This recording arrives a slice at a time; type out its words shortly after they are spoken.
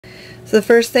So the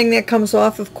first thing that comes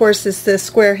off, of course, is the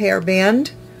square hairband,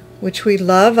 which we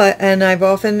love, and I've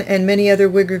often, and many other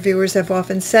wig reviewers have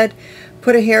often said,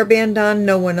 put a hairband on,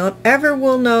 no one ever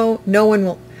will know, no one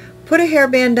will, put a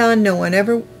hairband on, no one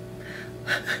ever,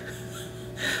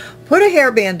 put a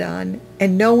hairband on,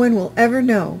 and no one will ever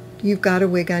know you've got a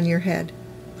wig on your head.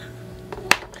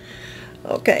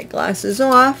 Okay, glasses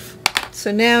off.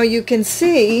 So now you can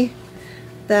see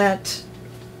that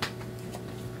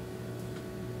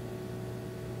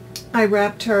I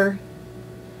wrapped her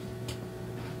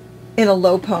in a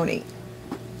low pony.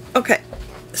 Okay,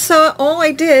 so all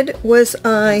I did was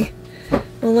I'll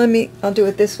do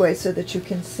it this way so that you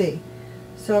can see.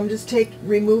 So I'm just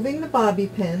removing the bobby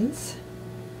pins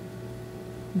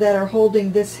that are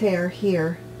holding this hair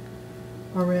here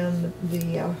around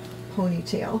the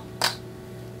ponytail,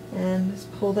 and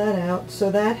just pull that out. So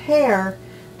that hair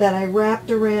that I wrapped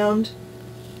around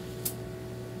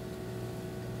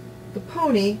the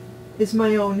pony is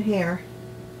my own hair,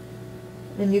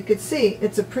 and you could see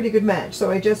it's a pretty good match.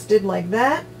 So I just did like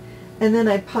that, and then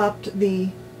I popped the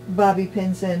bobby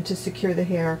pins in to secure the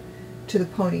hair to the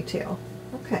ponytail.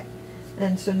 Okay,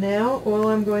 and so now all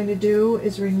I'm going to do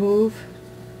is remove,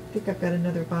 I think I've got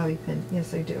another bobby pin,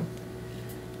 yes I do.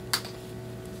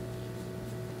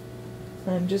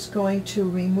 I'm just going to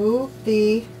remove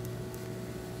the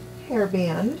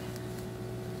hairband,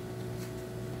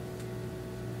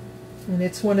 and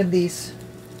it's one of these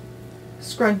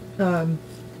black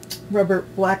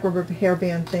rubber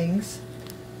hairband things.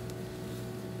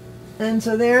 And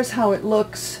so there's how it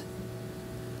looks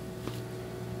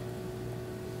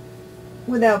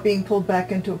without being pulled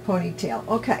back into a ponytail.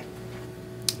 Okay,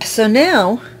 so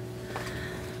now,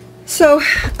 so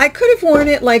I could have worn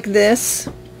it like this,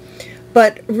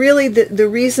 but really the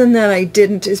reason that I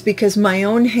didn't is because my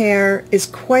own hair is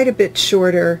quite a bit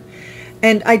shorter,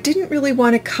 and I didn't really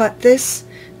want to cut this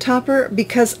topper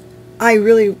because I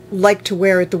really like to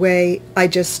wear it the way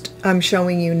I'm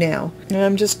showing you now. And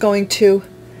I'm just going to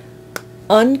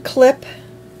unclip.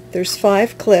 There's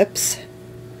 5 clips.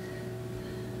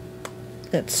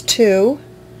 That's 2.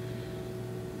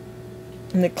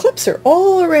 And the clips are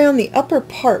all around the upper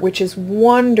part, which is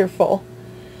wonderful.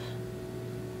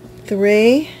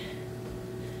 3,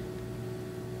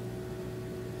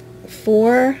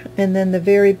 4, and then the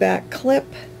very back clip.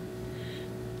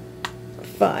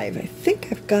 5. I think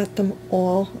I've got them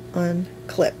all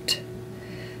unclipped.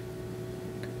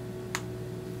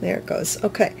 There it goes.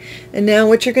 Okay, and now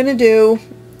what you're going to do,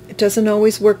 it doesn't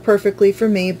always work perfectly for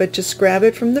me, but just grab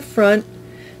it from the front,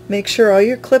 make sure all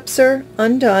your clips are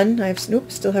undone.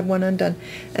 Still have one undone,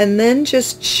 and then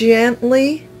just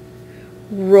gently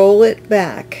roll it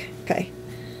back. Okay,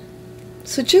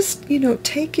 so just,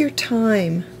 take your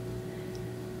time.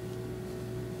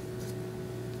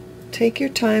 Take your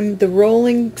time. The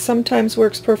rolling sometimes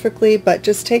works perfectly, but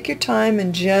just take your time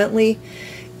and gently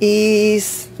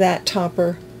ease that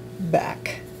topper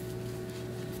back.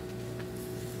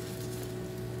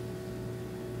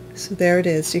 So there it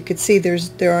is. You can see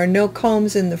there are no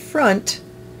combs in the front,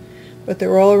 but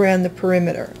they're all around the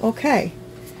perimeter. Okay,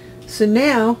 so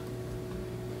now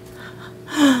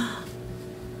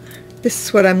this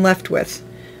is what I'm left with.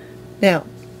 Now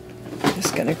I'm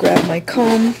just going to grab my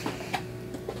comb.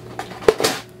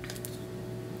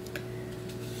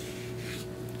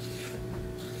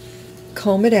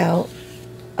 Comb it out.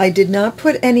 I did not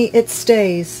put any It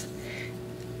Stays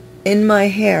in my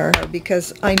hair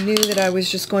because I knew that I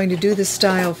was just going to do the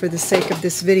style for the sake of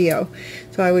this video,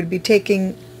 so I would be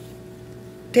taking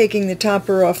the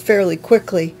topper off fairly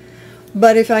quickly.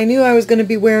 But if I knew I was going to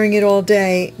be wearing it all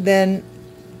day, then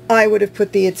I would have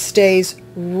put the It Stays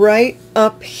right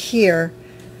up here,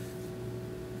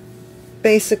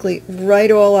 basically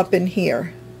right all up in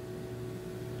here.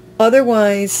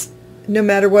 Otherwise, no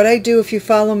matter what I do, if you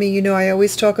follow me, you know I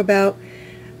always talk about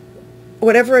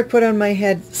whatever I put on my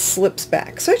head slips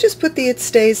back. So I just put the It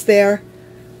Stays there,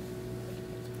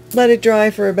 let it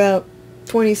dry for about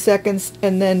 20 seconds,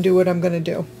 and then do what I'm going to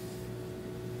do.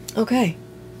 Okay,